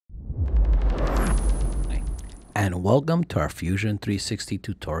And welcome to our Fusion 360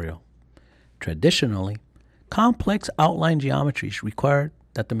 tutorial. Traditionally, complex outline geometries require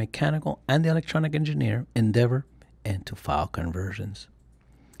that the mechanical and the electronic engineer endeavor into file conversions.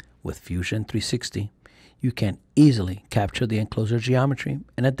 With Fusion 360, you can easily capture the enclosure geometry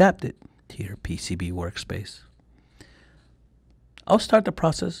and adapt it to your PCB workspace. I'll start the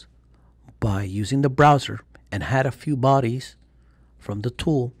process by using the browser and add a few bodies from the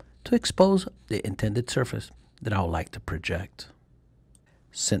tool to expose the intended surface that I would like to project.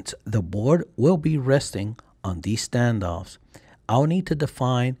 Since the board will be resting on these standoffs, I'll need to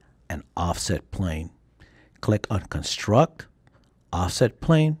define an offset plane. Click on Construct, Offset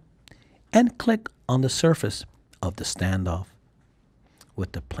Plane, and click on the surface of the standoff.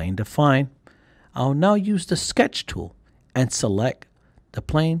 With the plane defined, I'll now use the Sketch tool and select the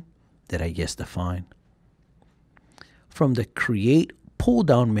plane that I just defined. From the Create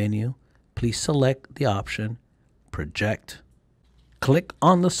pull-down menu, please select the option Project. Click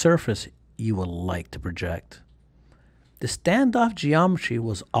on the surface you would like to project. The standoff geometry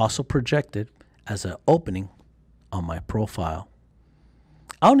was also projected as an opening on my profile.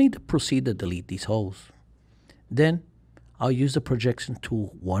 I'll need to proceed to delete these holes. Then I'll use the projection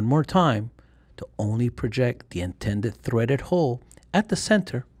tool one more time to only project the intended threaded hole at the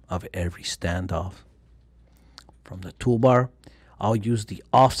center of every standoff. From the toolbar, I'll use the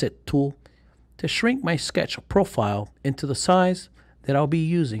Offset tool to shrink my sketch profile into the size that I'll be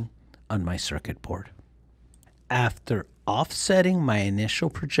using on my circuit board. After offsetting my initial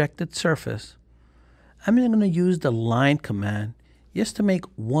projected surface, I'm going to use the Line command just to make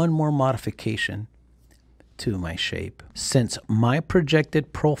one more modification to my shape. Since my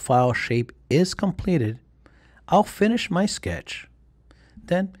projected profile shape is completed, I'll finish my sketch.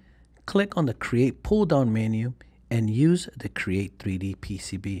 Then click on the Create pull-down menu and use the Create 3D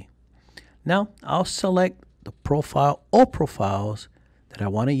PCB. Now I'll select the profile or profiles that I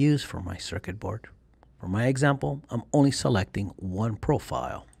want to use for my circuit board. For my example, I'm only selecting one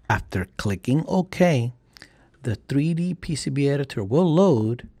profile. After clicking OK, the 3D PCB editor will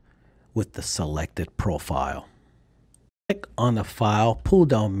load with the selected profile. Click on the File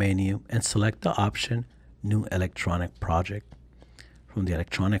pull-down menu and select the option New Electronic Project. From the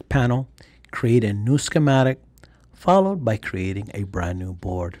electronic panel, create a new schematic followed by creating a brand new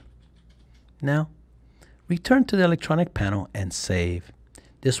board. Now, return to the electronic panel and save.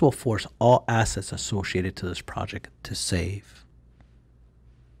 This will force all assets associated to this project to save.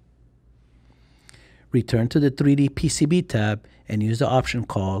 Return to the 3D PCB tab and use the option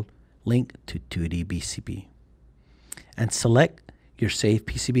called Link to 2D PCB. And select your saved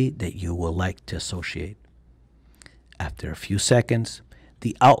PCB that you would like to associate. After a few seconds,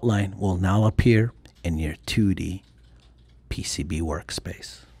 the outline will now appear in your 2D PCB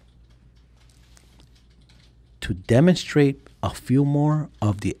workspace. To demonstrate a few more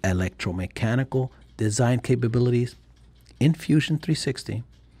of the electromechanical design capabilities in Fusion 360,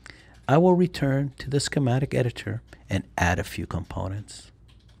 I will return to the schematic editor and add a few components.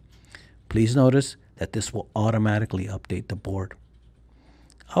 Please notice that this will automatically update the board.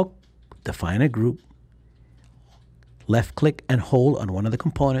 I'll define a group, left click and hold on one of the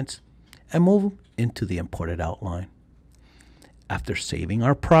components and move into the imported outline. After saving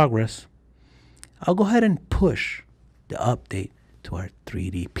our progress, I'll go ahead and push the update to our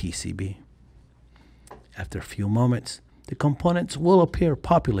 3D PCB. After a few moments, the components will appear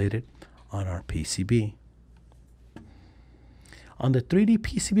populated on our PCB. On the 3D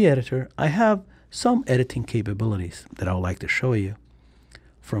PCB editor, I have some editing capabilities that I would like to show you.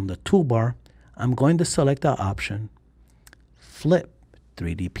 From the toolbar, I'm going to select the option Flip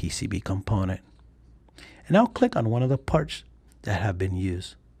 3D PCB component. And I'll click on one of the parts that have been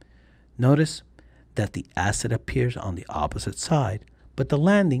used. Notice that the asset appears on the opposite side, but the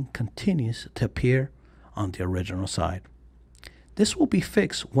landing continues to appear on the original side. This will be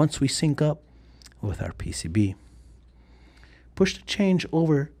fixed once we sync up with our PCB. Push the change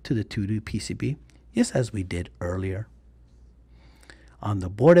over to the 2D PCB, just as we did earlier. On the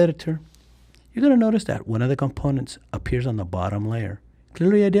board editor, you're going to notice that one of the components appears on the bottom layer,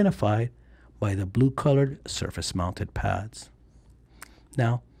 clearly identified by the blue-colored surface-mounted pads.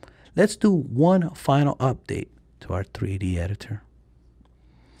 Now, let's do one final update to our 3D editor.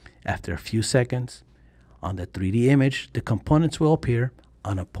 After a few seconds, on the 3D image, the components will appear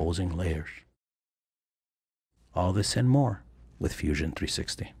on opposing layers. All this and more with Fusion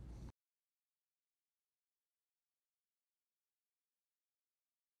 360.